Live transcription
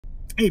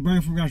Hey,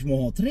 Brian from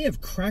Jalapeno. Today I have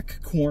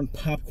KrackCorn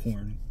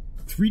popcorn.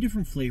 3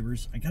 different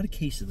flavors. I got a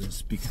case of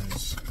this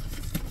because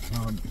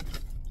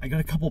I got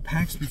a couple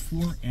packs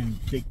before and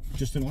they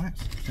just didn't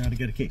last. So I had to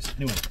get a case.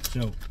 Anyway,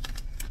 so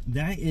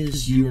that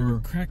is your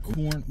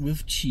KrackCorn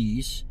with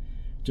cheese.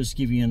 Just to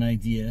give you an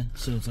idea.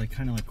 So it's like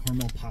kind of like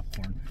caramel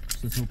popcorn. So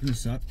let's open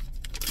this up.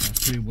 I'll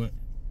show you what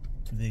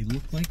they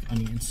look like on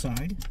the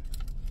inside.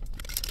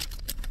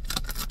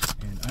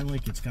 And I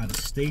like it's got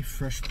a stay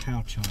fresh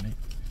pouch on it.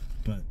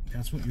 But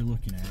that's what you're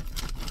looking at.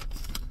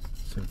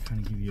 So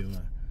kind of give you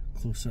a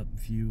close-up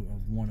view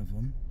of one of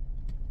them.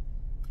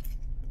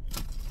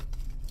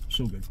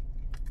 So good.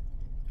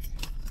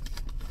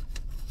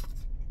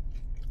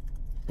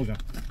 Okay.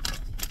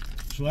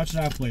 So that's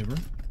that flavor.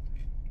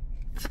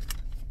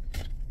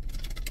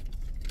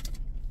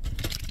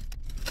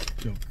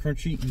 So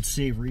crunchy and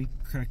savory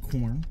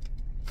KrackCorn.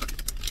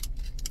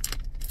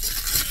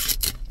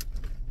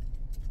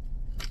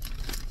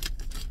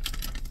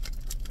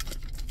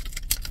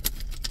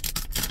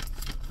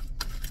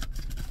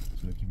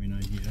 So give me an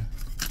idea.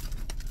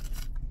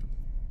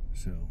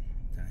 So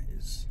that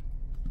is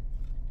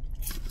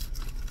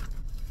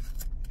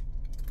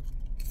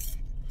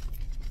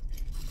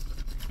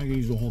I can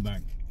use the whole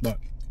bag, but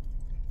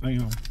I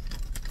know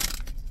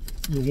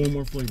there's one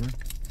more flavor.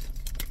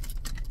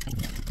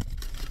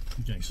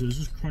 Okay, so this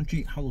is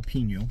crunchy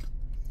jalapeno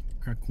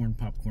KrackCorn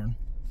popcorn,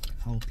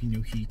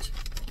 jalapeno heat.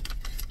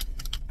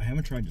 I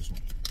haven't tried this one,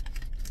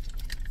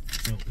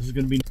 so this is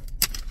going to be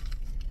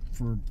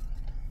for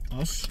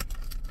us.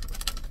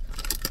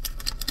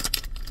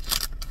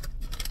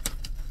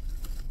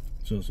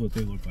 So that's what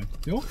they look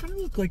like. They all kind of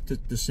look like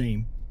the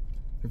same,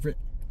 different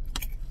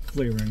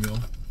flavoring though.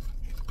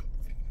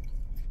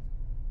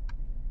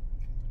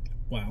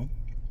 Wow.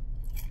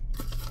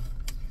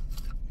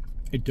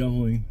 It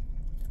definitely,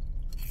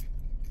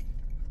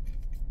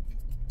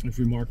 it's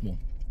remarkable.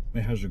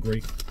 It has a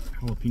great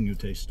jalapeno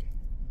taste.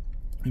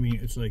 I mean,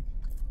 it's like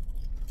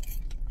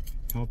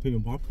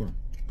jalapeno popcorn.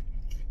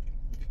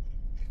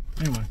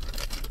 Anyway.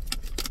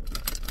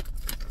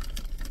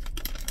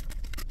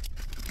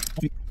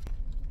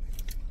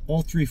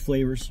 All 3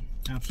 flavors,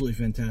 absolutely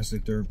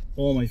fantastic. They're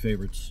all my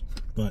favorites.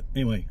 But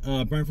anyway,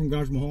 Brian from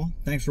Jalapeno,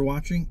 thanks for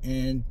watching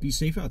and be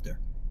safe out there.